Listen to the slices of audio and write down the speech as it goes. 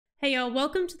Hey y'all,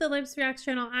 welcome to the Libs Reacts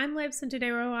channel. I'm Libs and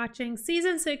today we're watching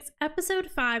Season 6, Episode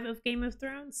 5 of Game of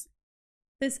Thrones.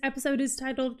 This episode is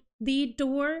titled The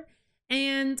Door,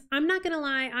 and I'm not gonna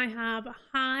lie, I have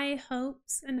high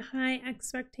hopes and high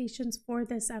expectations for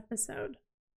this episode.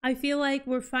 I feel like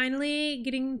we're finally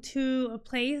getting to a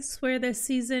place where this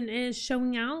season is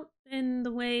showing out in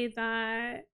the way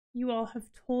that you all have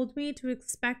told me to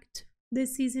expect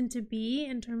this season to be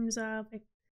in terms of like,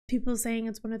 people saying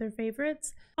it's one of their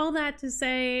favorites. All that to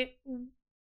say,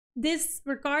 this,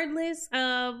 regardless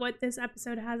of what this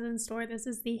episode has in store, this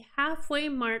is the halfway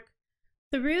mark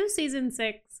through season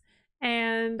 6,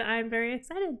 and I'm very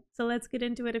excited. So let's get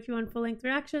into it. If you want full-length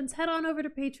reactions, head on over to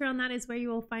Patreon. That is where you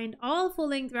will find all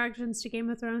full-length reactions to Game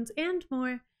of Thrones and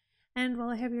more. And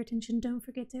while I have your attention, don't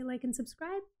forget to like and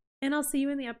subscribe, and I'll see you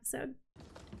in the episode.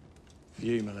 For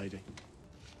you, my lady.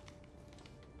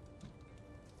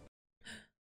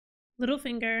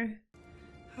 Littlefinger.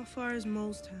 How far is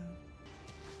Molestown?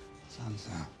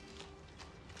 Sansa.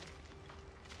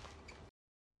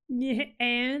 Yeah,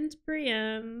 and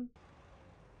Brienne.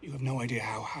 You have no idea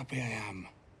how happy I am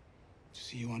to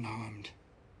see you unharmed.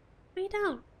 We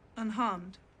don't.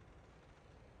 Unharmed?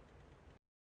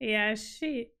 Yeah,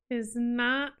 she is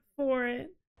not for it.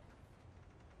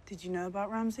 Did you know about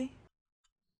Ramsay?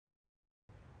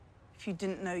 If you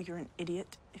didn't know, you're an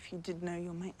idiot. If you did know,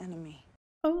 you're my enemy.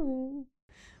 Oh.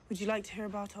 Would you like to hear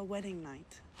about our wedding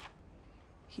night?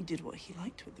 He did what he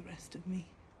liked with the rest of me,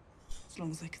 as long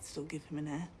as I could still give him an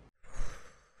heir.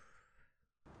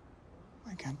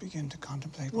 I can't begin to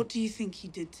contemplate. What do you think he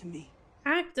did to me?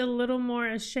 Act a little more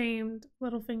ashamed,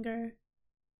 Littlefinger.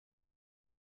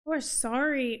 Or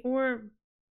sorry, or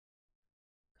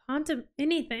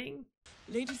anything.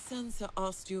 Lady Sansa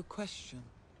asked you a question.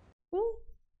 Ooh.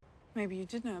 Maybe you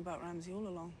did know about Ramsay all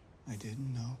along. I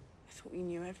didn't know. I thought we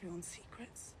knew everyone's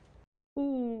secrets.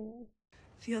 Ooh.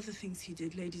 The other things he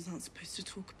did, ladies aren't supposed to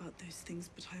talk about those things,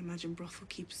 but I imagine brothel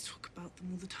keepers talk about them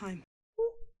all the time.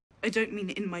 Ooh. I don't mean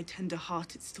in my tender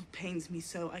heart, it still pains me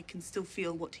so. I can still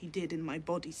feel what he did in my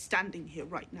body standing here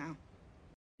right now.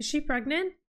 Is she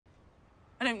pregnant?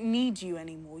 I don't need you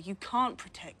anymore. You can't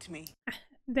protect me.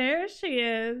 There she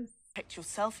is. Protect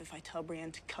yourself if I tell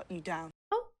Brienne to cut you down.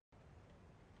 Oh.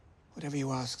 Whatever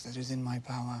you ask that is in my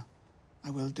power, I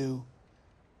will do.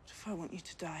 What if I want you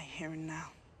to die here and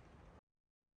now?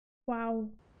 Wow.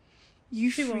 You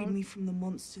She freed won't. me from the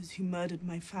monsters who murdered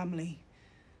my family.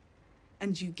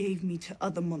 And you gave me to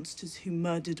other monsters who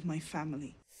murdered my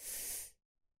family.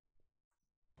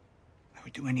 I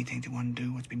would do anything to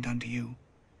undo what's been done to you.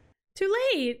 Too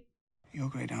late. Your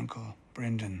great uncle,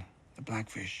 Brendan, the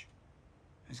Blackfish,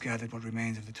 has gathered what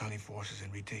remains of the Tully forces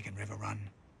and retaken River Run.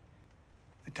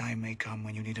 The time may come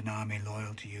when you need an army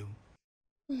loyal to you.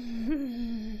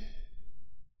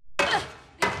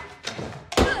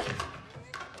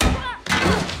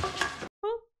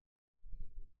 Oh.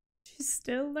 She's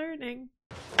still learning.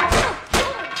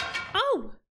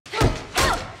 Oh.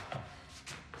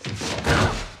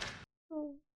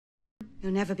 Oh.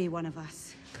 You'll never be one of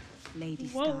us, Lady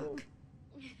Whoa. Stark.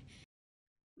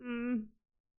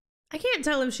 I can't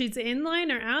tell if she's in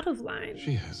line or out of line.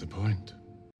 She has a point.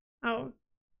 Oh.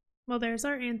 Well, there's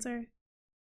our answer.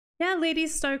 Yeah, Lady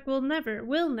Stark will never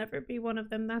be one of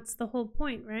them. That's the whole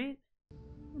point, right?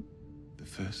 The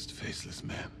first faceless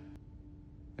man.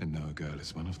 And now a girl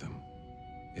is one of them.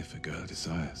 If a girl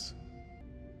desires.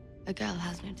 A girl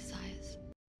has no desires.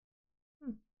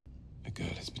 A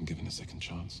girl has been given a second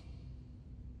chance.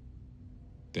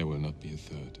 There will not be a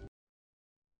third.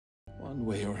 One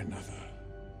way or another,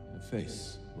 a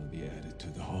face will be added to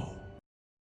the hall.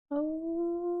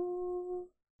 Oh.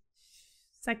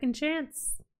 Second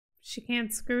chance. She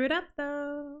can't screw it up,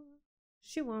 though.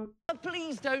 She won't.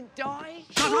 Please don't die.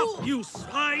 Shut up, you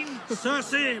swine!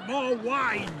 Cersei, more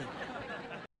wine!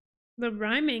 The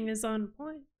rhyming is on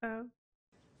point, though.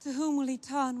 To whom will he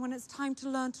turn when it's time to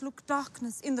learn to look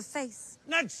darkness in the face?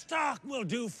 Ned Stark will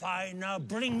do fine. Now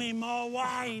bring me more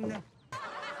wine.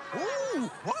 Ooh,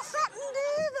 what's happened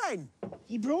here then?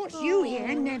 He brought you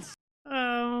here, Ned.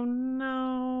 Oh,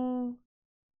 no.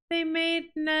 They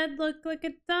made Ned look like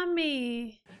a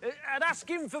dummy. I'd ask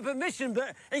him for permission,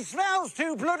 but he smells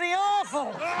too bloody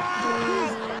awful.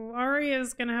 Ooh,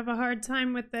 Arya's gonna have a hard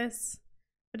time with this.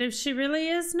 But if she really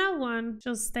is no one,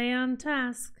 she'll stay on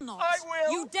task. Not. I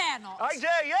will. You dare not. I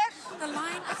dare, yes? The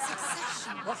line of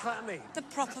succession. What's that mean? The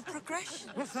proper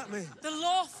progression. What's that mean? The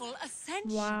lawful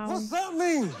ascension. Wow. What's that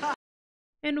mean?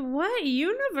 In what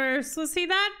universe was he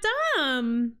that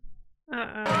dumb?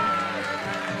 Uh-oh.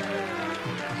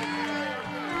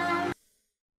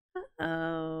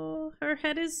 Uh-oh. her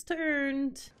head is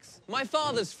turned. My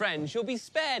father's friend shall be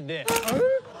spared this.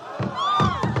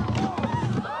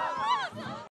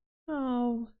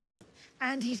 Oh.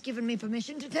 And he's given me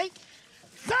permission to take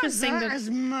Just saying Sansa that- as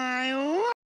my...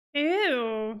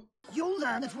 Ew. You'll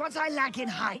learn that what I lack in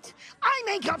height, I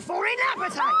make up for in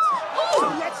appetite. So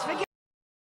let's forget...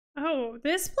 Oh,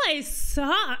 this place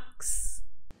sucks.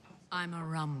 I'm a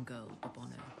rum girl,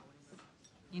 Bono.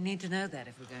 You need to know that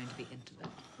if we're going to be intimate.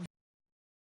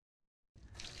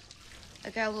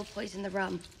 A girl will poison the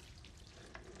rum.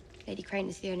 Lady Crane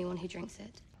is the only one who drinks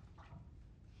it.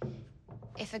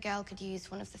 If a girl could use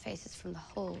one of the faces from the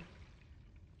hall.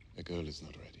 The girl is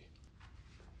not ready.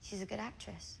 She's a good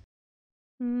actress.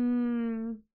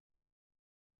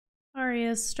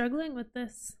 Arya's struggling with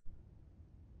this.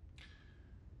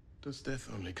 Does death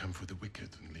only come for the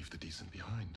wicked and leave the decent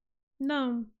behind?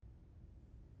 No.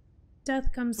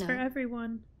 Death comes for No.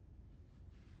 everyone.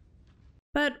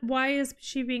 But why is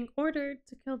she being ordered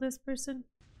to kill this person?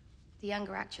 The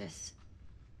younger actress.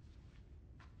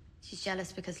 She's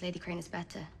jealous because Lady Crane is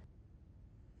better.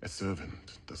 A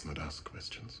servant does not ask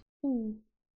questions. Ooh.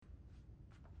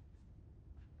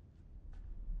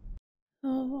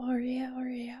 Oh, Arya.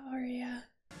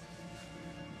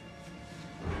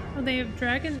 Oh, they have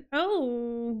dragon.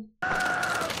 Oh.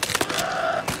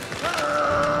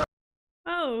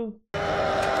 Oh.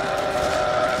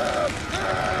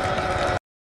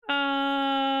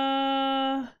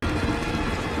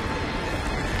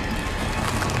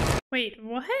 Wait,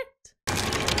 what?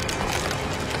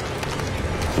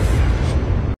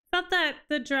 Thought that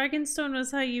the Dragonstone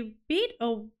was how you beat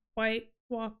a White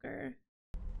Walker.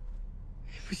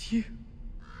 It was you.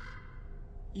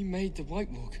 You made the White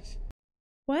Walkers.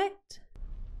 What?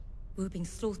 We were being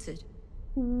slaughtered.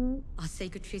 Our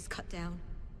sacred trees cut down.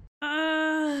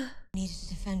 We needed to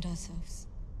defend ourselves.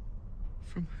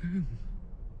 From whom?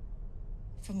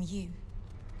 From you.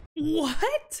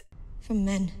 What? From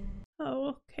men.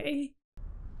 Oh, okay.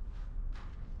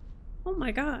 Oh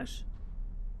my gosh.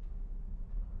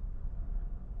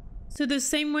 So the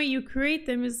same way you create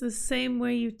them is the same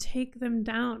way you take them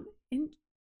down.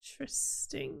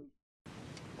 Interesting.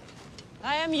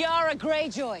 I am Yara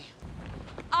Greyjoy.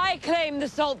 I claim the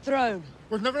Salt Throne.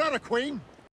 We've never had a queen.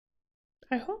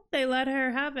 I hope they let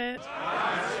her have it.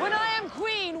 When I am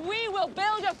queen, we will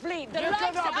build a fleet. The You likes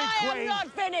cannot be I queen. am not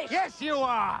finished. Yes, you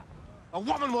are. A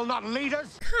woman will not lead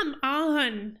us. Come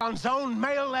on. Theon's own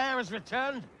male heir has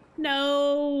returned.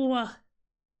 No.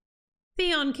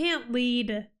 Theon can't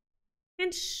lead.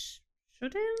 And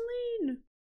shouldn't lead.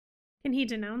 Can he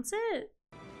denounce it?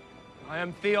 I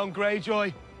am Theon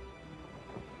Greyjoy.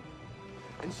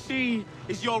 And she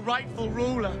is your rightful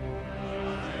ruler.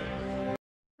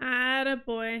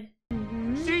 Attaboy.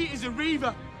 She is a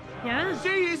reaver. Yeah.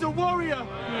 She is a warrior.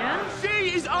 Yeah. She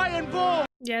is Ironborn.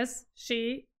 Yes,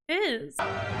 she is. Smart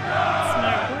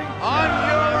boy. I'm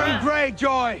Yara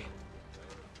Greyjoy.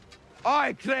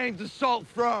 I claim the Salt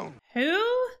Throne. Who?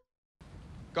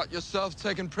 Got yourself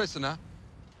taken prisoner?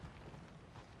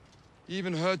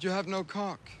 Even heard you have no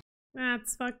cock.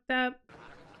 That's fucked up.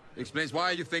 Explains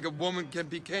why you think a woman can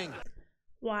be king.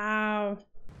 Wow.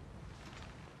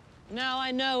 Now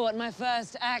I know what my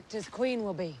first act as queen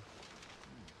will be.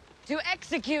 To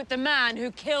execute the man who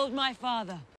killed my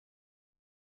father.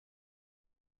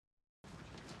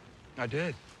 I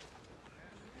did.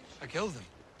 I killed him.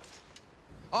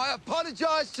 I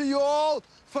apologize to you all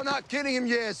for not killing him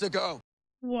years ago.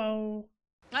 Whoa.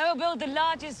 I will build the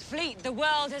largest fleet the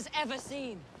world has ever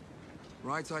seen.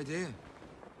 Right idea.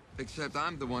 Except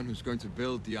I'm the one who's going to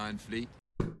build the Iron Fleet.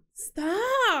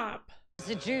 Stop.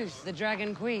 Seduce the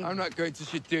Dragon Queen. I'm not going to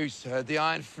seduce her. The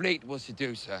Iron Fleet will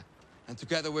seduce her. And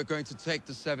together we're going to take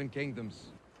the 7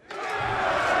 kingdoms.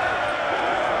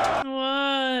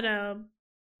 What a...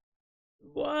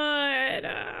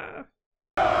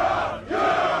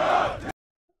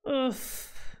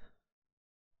 Oof.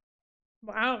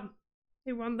 Wow.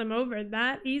 They won them over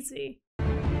that easy.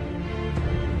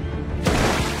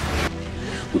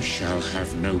 We shall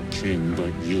have no king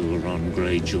but Euron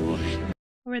Greyjoy.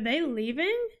 Were they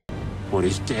leaving? What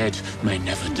is dead may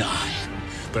never die,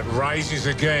 but rises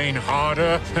again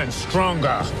harder and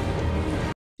stronger.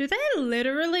 Do they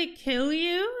literally kill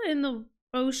you in the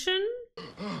ocean?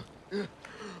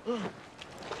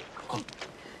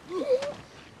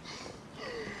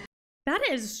 That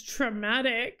is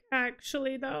traumatic,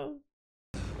 actually, though.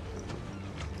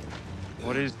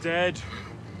 What is dead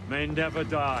may never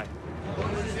die.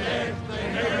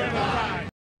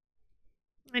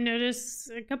 I noticed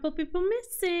a couple people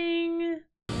missing.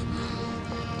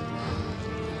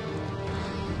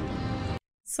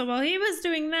 So while he was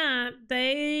doing that,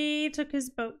 they took his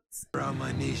boats. Around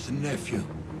my niece and nephew.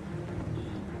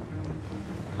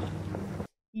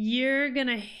 You're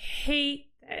gonna hate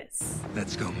this.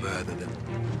 Let's go murder them.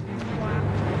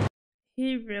 Wow.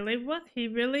 He really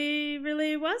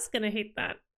was gonna hate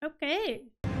that. Okay.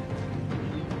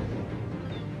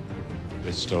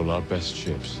 They stole our best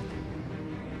ships.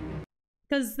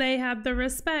 Because they had the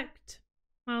respect.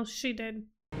 Well, she did.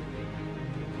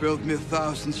 Build me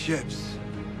 1,000 ships,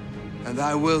 and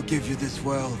I will give you this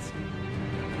world.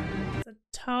 It's a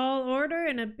tall order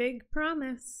and a big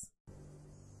promise.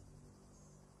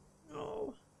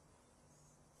 Oh.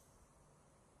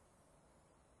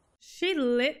 She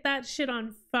lit that shit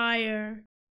on fire.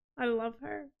 I love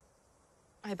her.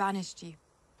 I banished you.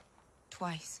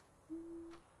 Twice.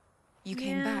 You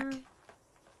came back.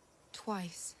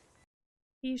 Twice.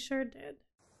 He sure did.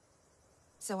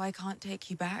 So I can't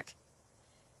take you back.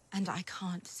 And I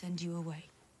can't send you away.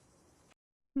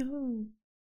 No.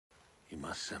 You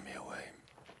must send me away.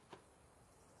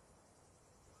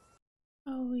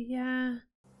 Oh, yeah.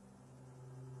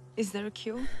 Is there a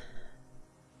cure?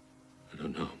 I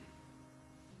don't know.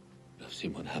 I've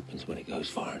seen what happens when it goes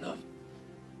far enough.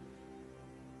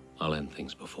 I'll end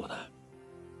things before that.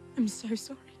 I'm so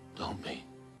sorry. Don't be.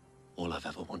 All I've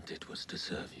ever wanted was to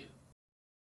serve you.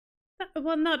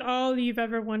 Well, not all you've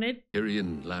ever wanted.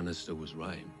 Tyrion Lannister was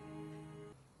right.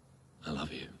 I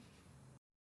love you.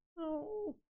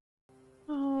 Oh.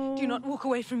 Oh. Do not walk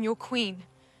away from your queen,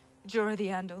 Jorah the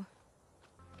Andal.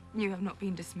 You have not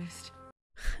been dismissed.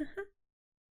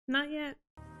 Not yet.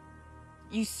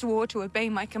 You swore to obey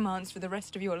my commands for the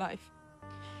rest of your life.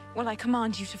 Well, I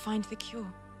command you to find the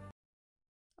cure.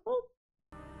 Oh.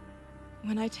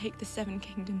 When I take the 7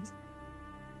 kingdoms,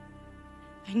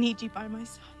 I need you by my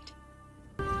side.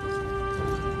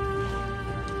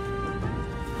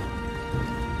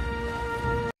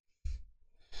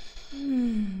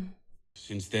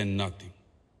 Since then, nothing.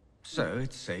 So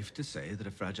it's safe to say that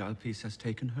a fragile peace has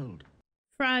taken hold.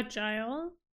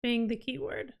 Fragile being the key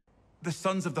word. The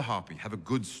Sons of the Harpy have a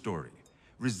good story.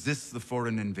 Resist the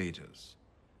foreign invaders.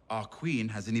 Our queen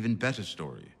has an even better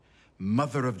story.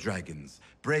 Mother of dragons,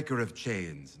 breaker of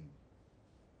chains, and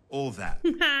all that.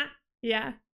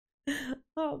 Yeah.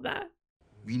 All that.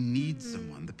 We need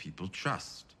someone the people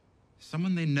trust.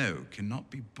 Someone they know cannot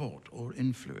be bought or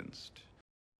influenced.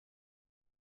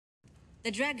 The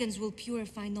dragons will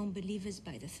purify non-believers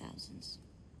by the thousands,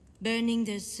 burning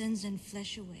their sins and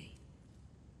flesh away.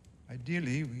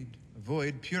 Ideally, we'd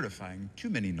avoid purifying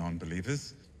too many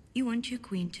non-believers. You want your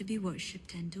queen to be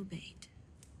worshipped and obeyed.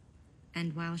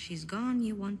 And while she's gone,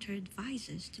 you want her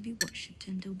advisors to be worshipped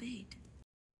and obeyed.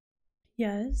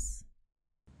 Yes.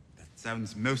 That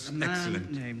sounds most excellent.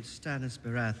 A man named Stannis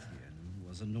Baratheon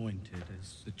was anointed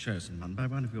as the chosen one by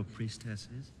one of your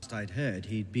priestesses. I'd heard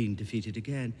he'd been defeated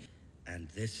again, and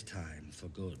this time for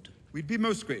good. We'd be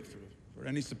most grateful for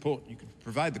any support you could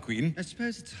provide the Queen. I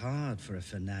suppose it's hard for a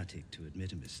fanatic to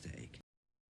admit a mistake.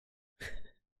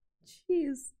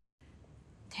 Jeez.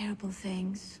 Terrible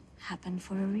things happen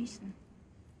for a reason.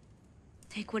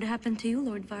 Take what happened to you,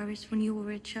 Lord Varys, when you were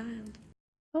a child.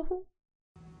 Oh.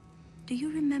 Do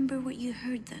you remember what you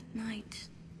heard that night?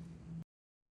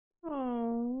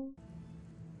 Oh.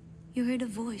 You heard a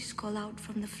voice call out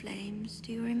from the flames.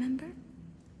 Do you remember?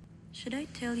 Should I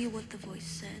tell you what the voice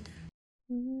said?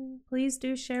 Please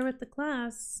do share with the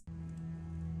class.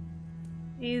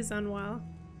 He's unwell.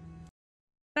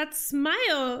 That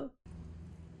smile!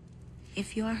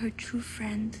 If you are her true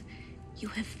friend, you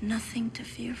have nothing to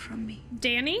fear from me.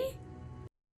 Danny?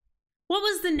 What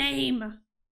was the name?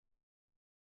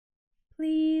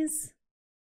 Please.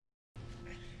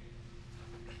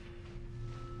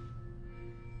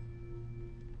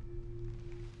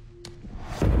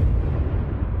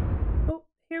 Oh,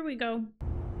 here we go.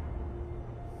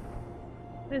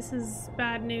 This is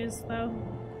bad news, though.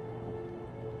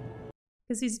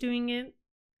 Because he's doing it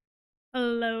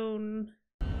alone.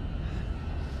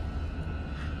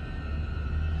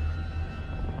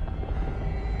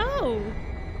 Oh!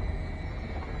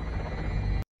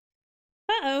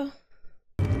 Uh-oh.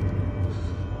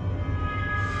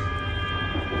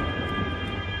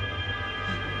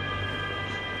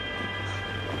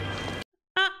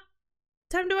 Ah!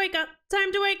 Time to wake up!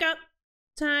 Time to wake up!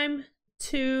 Time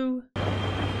to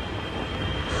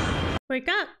wake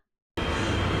up!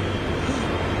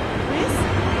 Please?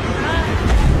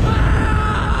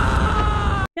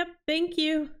 Yep, thank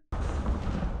you.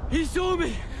 He saw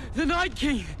me! The Night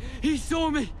King! He saw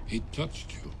me! He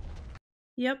touched you.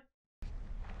 Yep.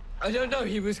 I don't know,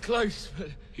 he was close,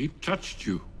 but... He touched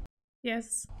you.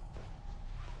 Yes.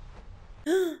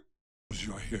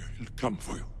 You're here. He'll come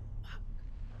for you.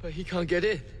 But he can't get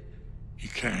in. He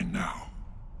can now.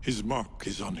 His mark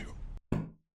is on you.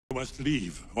 You must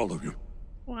leave, all of you.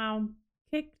 Wow.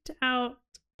 Kicked out.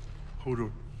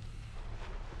 Hodor,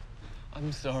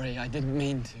 I'm sorry, I didn't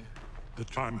mean to. the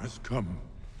time has come.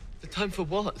 The time for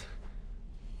what?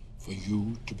 For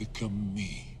you to become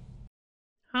me.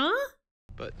 Huh?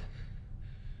 But...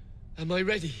 am I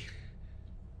ready?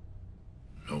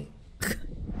 No.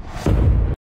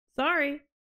 Sorry.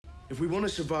 If we want to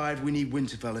survive, we need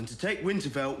Winterfell, and to take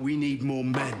Winterfell, we need more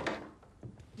men.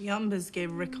 The Umbers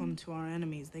gave Rickon to our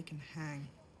enemies. They can hang.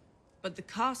 But the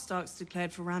Karstarks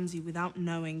declared for Ramsay without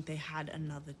knowing they had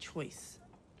another choice.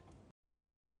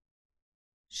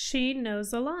 She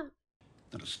knows a lot.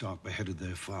 That a Stark beheaded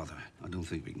their father. I don't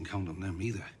think we can count on them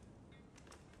either.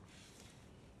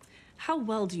 How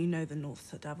well do you know the North,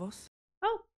 Sir Davos?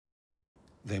 Oh.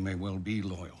 They may well be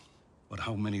loyal, but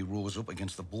how many rose up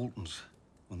against the Boltons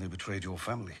when they betrayed your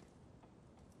family?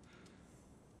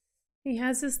 He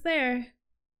has us there.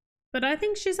 But I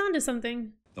think she's onto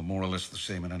something. They're more or less the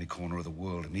same in any corner of the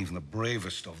world, and even the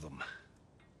bravest of them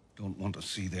don't want to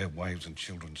see their wives and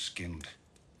children skinned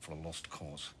for a lost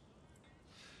cause.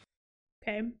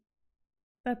 Okay.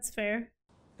 That's fair.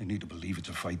 They need to believe it's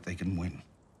a fight they can win.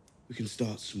 We can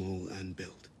start small and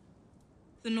build.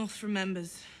 The North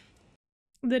remembers.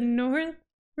 The North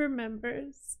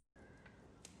remembers.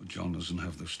 But Jon doesn't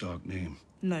have the Stark name.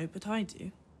 No, but I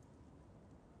do.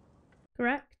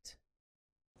 Correct.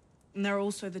 And there are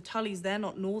also the Tullys. They're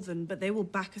not Northern, but they will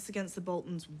back us against the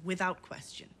Boltons without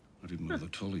question. I didn't know the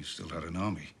Tullys still had an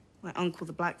army. My uncle,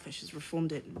 the Blackfish, has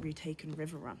reformed it and retaken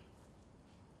River Run.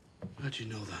 How'd you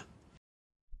know that?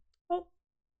 Oh.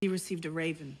 He received a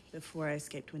raven before I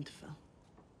escaped Winterfell.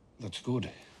 That's good.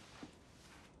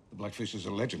 The Blackfish is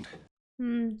a legend.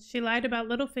 She lied about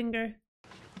Littlefinger.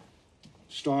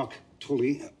 Stark,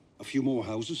 Tully, a few more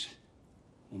houses.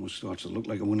 Almost starts to look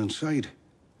like a winning side.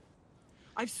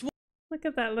 I've sworn. Look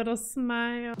at that little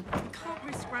smile. I can't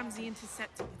risk Ramsay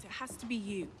intercepting it. It has to be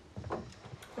you.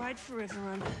 Ride for River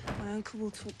Run. My uncle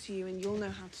will talk to you, and you'll know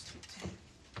how to talk to him.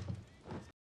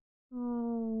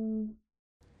 Oh.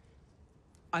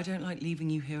 I don't like leaving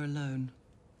you here alone.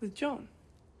 With Jon?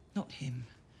 Not him.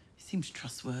 He seems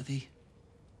trustworthy.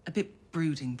 A bit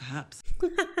brooding, perhaps.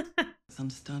 It's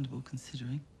understandable,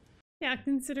 considering. Yeah,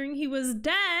 considering he was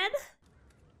dead.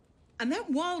 And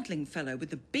that wildling fellow with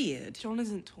the beard. Jon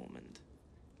isn't Tormund.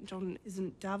 Jon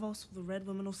isn't Davos or the Red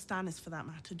Woman or Stannis, for that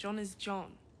matter. Jon is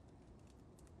Jon.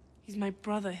 He's my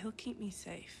brother. He'll keep me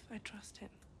safe. I trust him.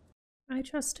 I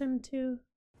trust him too.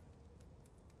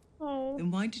 Oh. Then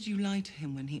why did you lie to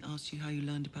him when he asked you how you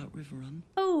learned about River Run?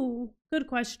 Oh, good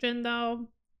question though.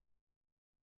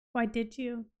 Why did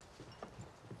you?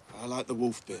 I like the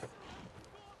wolf bit.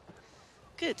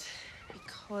 Good.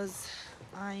 Because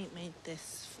I made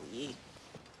this for you.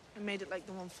 I made it like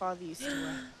the one Father used to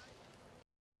wear.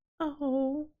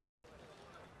 Oh.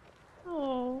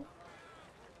 Oh.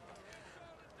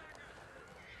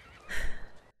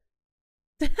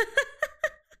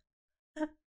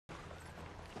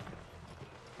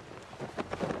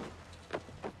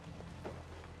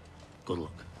 Good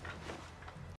luck.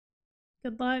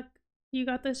 Good luck. You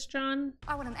got this, Jon?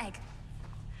 I want an egg.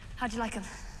 How'd you like them?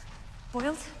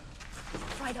 Boiled?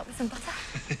 Fried up with some butter?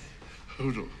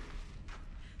 Hodor.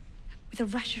 With a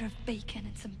rasher of bacon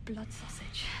and some blood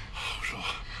sausage. Hodor.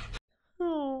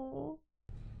 Oh.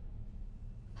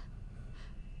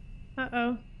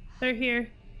 Uh-oh. They're here.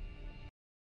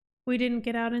 We didn't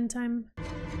get out in time.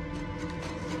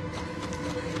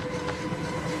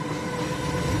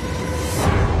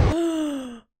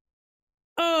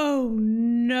 Oh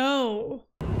no.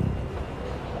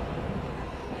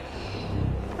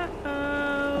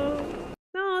 Uh-oh.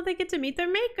 No, they get to meet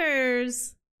their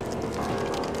makers.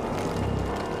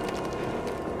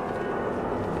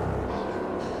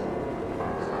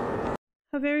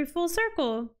 A very full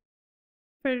circle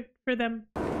for them.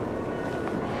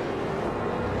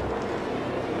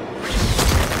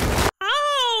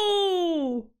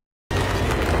 Oh!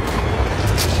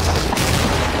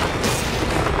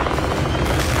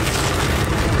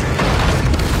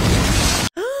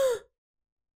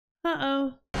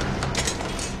 Uh-oh.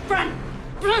 Bran!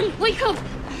 Bran, wake up!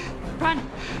 Bran!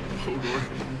 Hodor.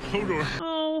 Hodor.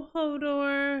 Oh,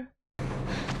 Hodor.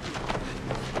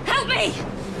 Help me!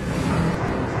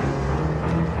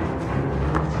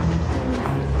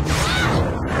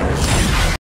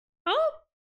 Oh!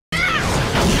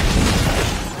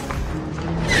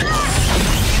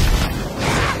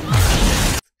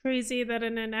 It's crazy that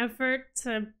in an effort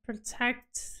to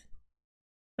protect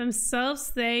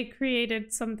themselves, they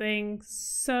created something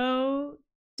so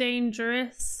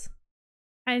dangerous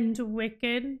and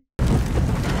wicked.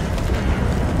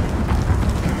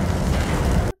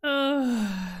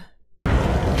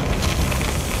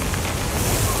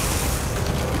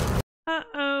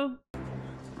 Uh-oh.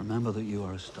 Remember that you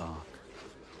are a Stark.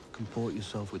 Comport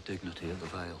yourself with dignity at the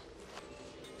Vale.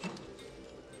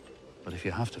 But if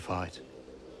you have to fight,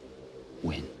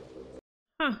 win.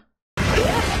 Huh.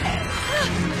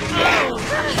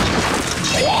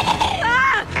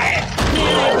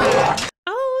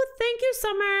 Oh, thank you,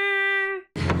 Summer.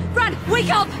 Run! Wake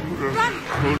up! Run!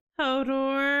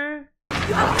 Hodor.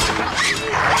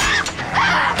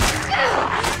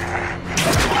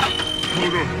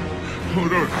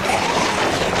 Hodor.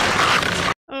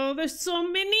 Oh, there's so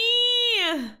many.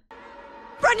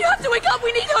 Run! You have to wake up!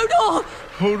 We need Hodor!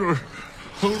 Hodor.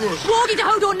 Hodor. Walk into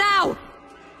Hodor now!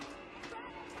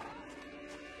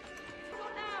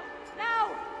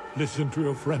 Listen to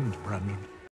your friend, Brandon.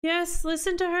 Yes,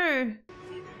 listen to her.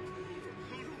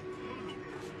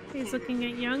 He's looking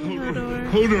at young Hodor.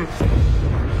 Hodor.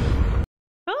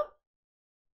 Oh.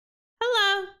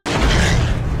 Hello.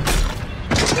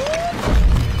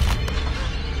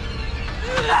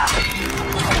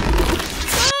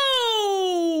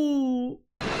 Oh!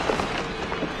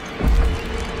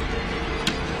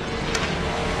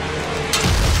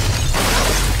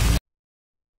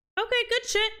 Okay, good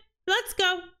shit. Let's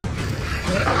go.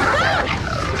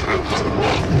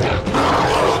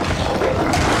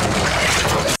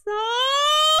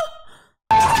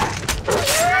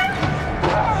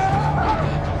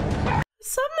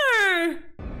 Summer!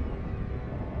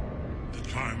 The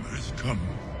time has come.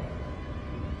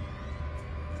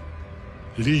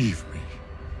 Leave me.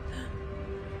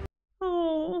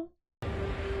 Oh.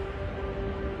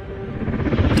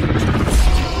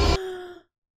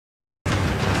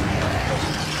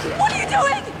 What are you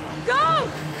doing? Go!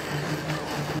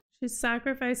 She's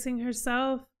sacrificing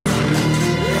herself.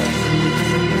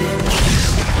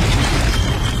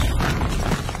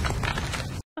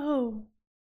 Oh.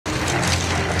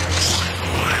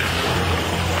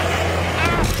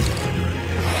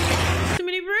 Too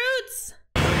many brutes!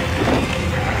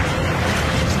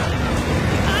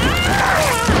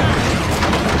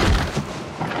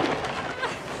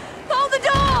 Hold the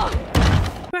door!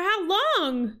 For how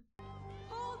long?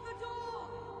 Hold the door!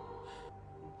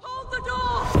 Hold the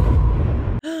door!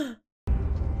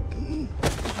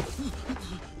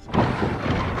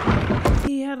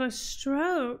 He had a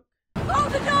stroke.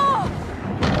 Hold the door!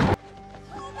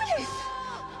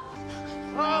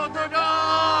 Hold the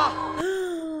door!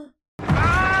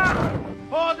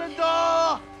 Hold the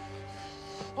door!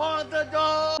 Hold the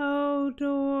door!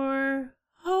 Hodor.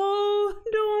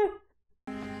 Hodor.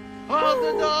 Hold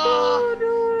the door!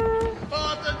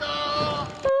 Hold the door!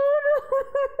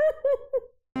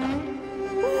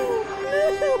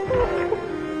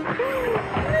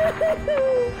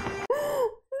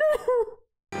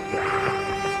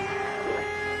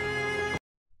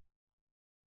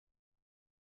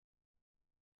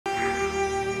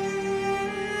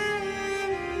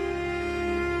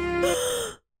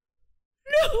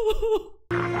 No!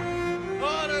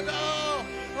 Hold the door!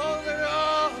 Hold the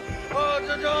door! Hold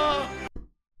the door!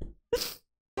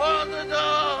 Hold the door! Hold the door! Hold the door! Hold the door! Hold the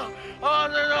door! Hold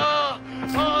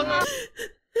on!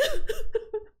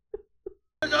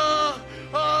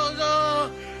 Hold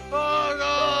on! Hold on!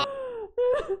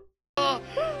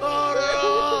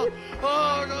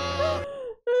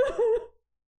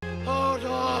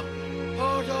 Hold on!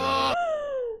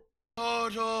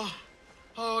 Hold on!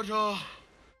 Hold on!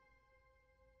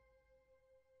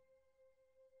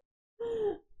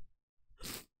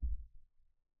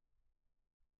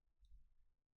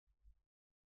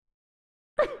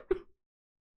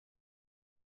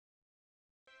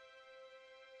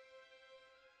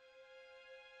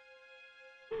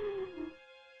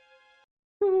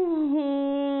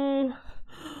 Oh.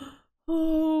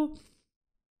 Oh.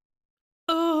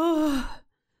 Oh.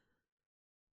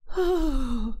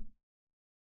 Oh.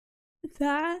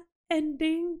 That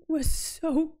ending was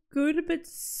so good, but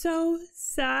so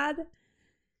sad.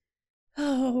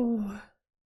 Oh.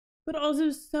 But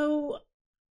also so...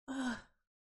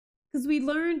 because we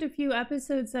learned a few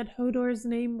episodes that Hodor's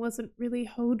name wasn't really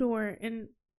Hodor, and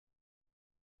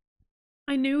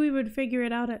I knew we would figure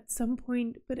it out at some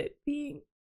point, but it being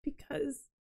because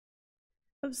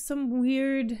of some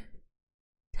weird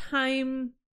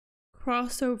time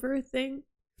crossover thing.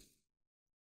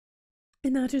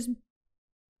 And that just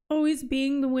always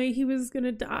being the way he was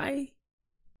gonna die.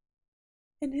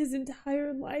 And his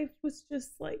entire life was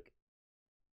just like...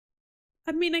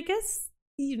 I mean, I guess,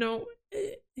 you know,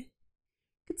 I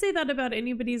could say that about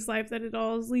anybody's life, that it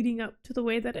all is leading up to the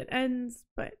way that it ends,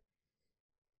 but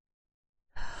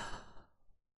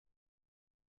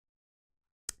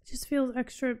just feels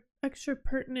extra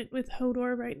pertinent with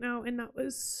Hodor right now, and that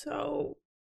was so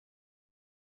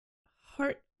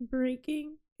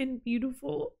heartbreaking and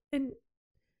beautiful, and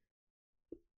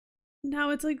now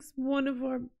it's like one of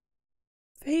our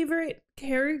favorite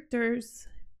characters.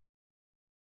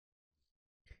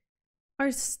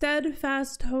 Our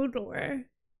steadfast Hodor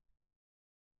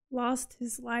lost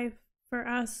his life for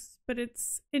us, but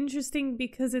it's interesting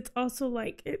because it's also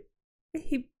like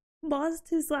he lost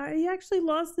his life. He actually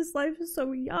lost his life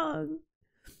so young,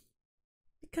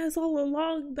 because all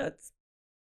along that's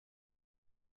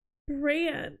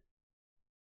Bran.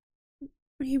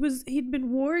 He'd been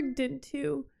warged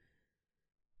into,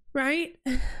 right?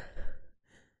 So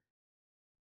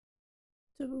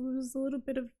it was a little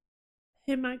bit of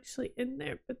him actually in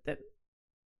there, but then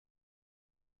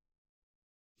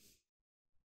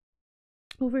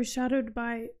overshadowed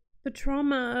by the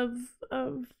trauma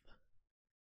of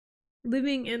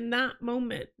living in that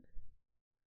moment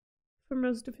for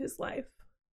most of his life.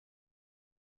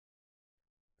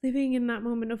 Living in that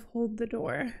moment of hold the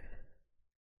door.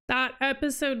 That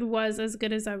episode was as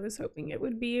good as I was hoping it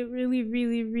would be. It really,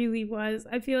 really, really was.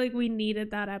 I feel like we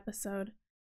needed that episode.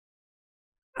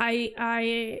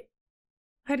 I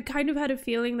had kind of had a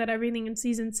feeling that everything in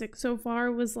season 6 so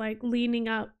far was like leaning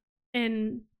up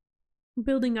and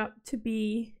building up to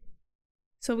be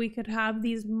so we could have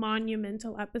these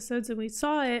monumental episodes, and we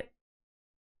saw it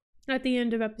at the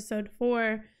end of episode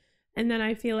 4, and then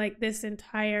I feel like this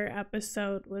entire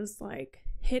episode was like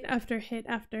hit after hit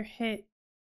after hit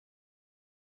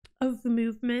of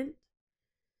movement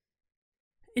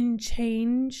and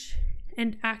change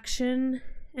and action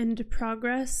and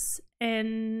progress,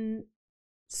 and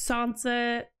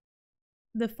Sansa,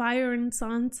 the fire in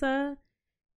Sansa,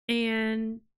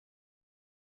 and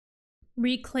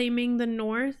reclaiming the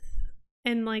North,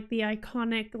 and like the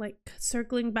iconic like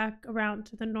circling back around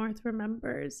to the North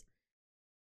remembers.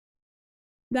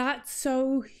 That's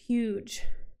so huge.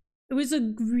 It was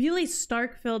a really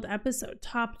Stark-filled episode,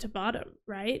 top to bottom,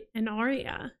 right? And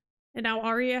Arya. And now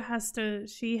Arya has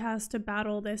to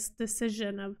battle this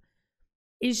decision of,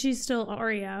 is she still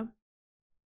Arya?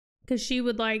 Because she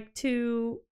would like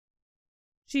to,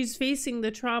 she's facing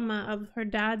the trauma of her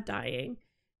dad dying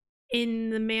in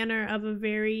the manner of a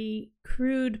very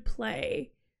crude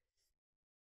play,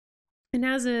 and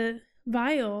has a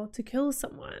vial to kill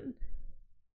someone.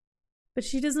 But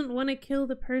she doesn't want to kill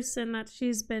the person that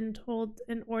she's been told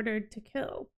and ordered to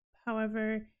kill.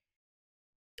 However,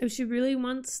 if she really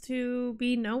wants to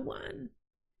be no one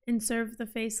and serve the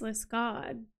faceless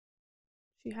god,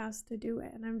 she has to do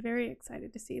it. And I'm very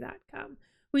excited to see that come.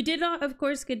 We did not, of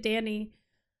course, get Dany.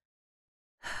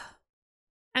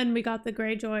 And we got the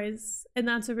Greyjoys. And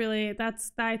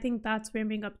I think that's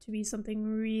ramping up to be something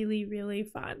really, really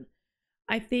fun.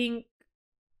 I think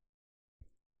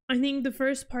the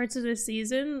first parts of the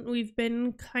season, we've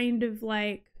been kind of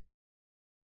like,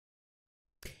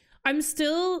 I'm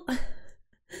still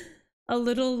a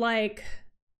little like,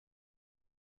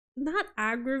 not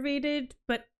aggravated,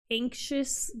 but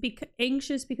anxious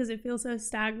because it feels so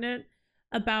stagnant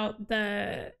about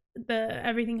the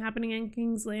everything happening in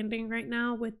King's Landing right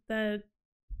now with the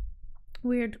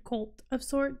weird cult of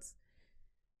sorts.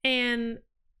 And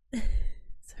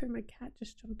sorry, my cat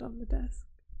just jumped on the desk.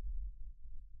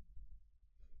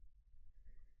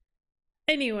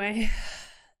 Anyway,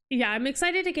 yeah, I'm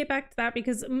excited to get back to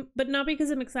that but not because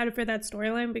I'm excited for that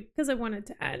storyline, but because I want it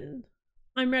to end.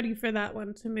 I'm ready for that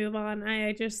one to move on.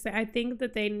 I think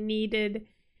that they needed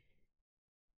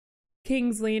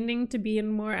King's Landing to be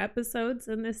in more episodes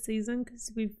in this season,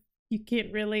 because you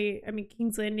can't really, I mean,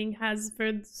 King's Landing has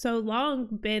for so long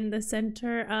been the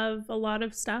center of a lot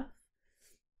of stuff.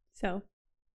 So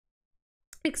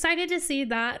excited to see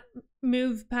that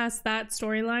move past that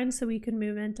storyline so we can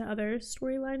move into other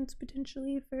storylines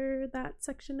potentially for that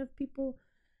section of people.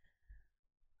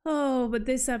 Oh, but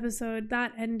this episode,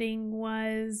 that ending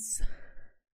was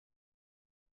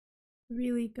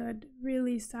really good,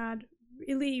 really sad,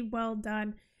 really well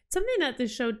done. Something that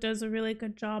this show does a really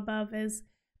good job of is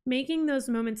making those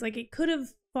moments, like, it could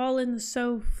have fallen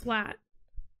so flat,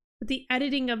 but the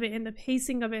editing of it and the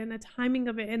pacing of it and the timing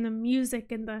of it and the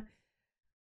music and the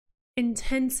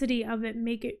intensity of it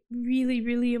make it really,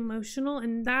 really emotional.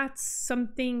 And that's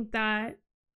something that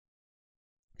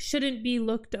shouldn't be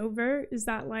looked over, is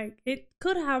that like it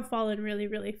could have fallen really,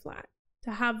 really flat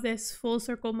to have this full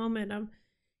circle moment of,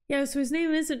 yeah, so his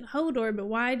name isn't Hodor, but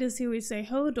why does he always say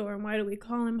Hodor, and why do we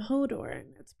call him Hodor?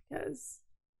 And it's because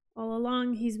all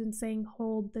along he's been saying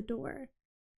hold the door,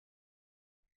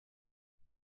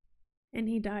 and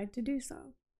he died to do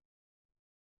so.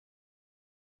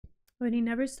 But he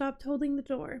never stopped holding the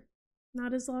door.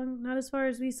 Not as far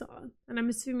as we saw. And I'm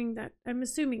assuming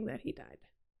that he died.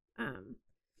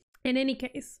 In any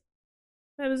case,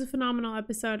 that was a phenomenal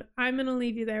episode. I'm gonna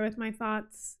leave you there with my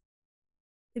thoughts.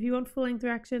 If you want full-length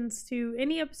reactions to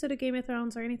any episode of Game of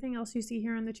Thrones or anything else you see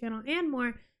here on the channel and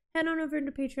more, head on over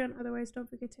into Patreon. Otherwise, don't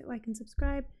forget to like and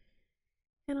subscribe.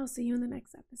 And I'll see you in the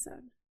next episode.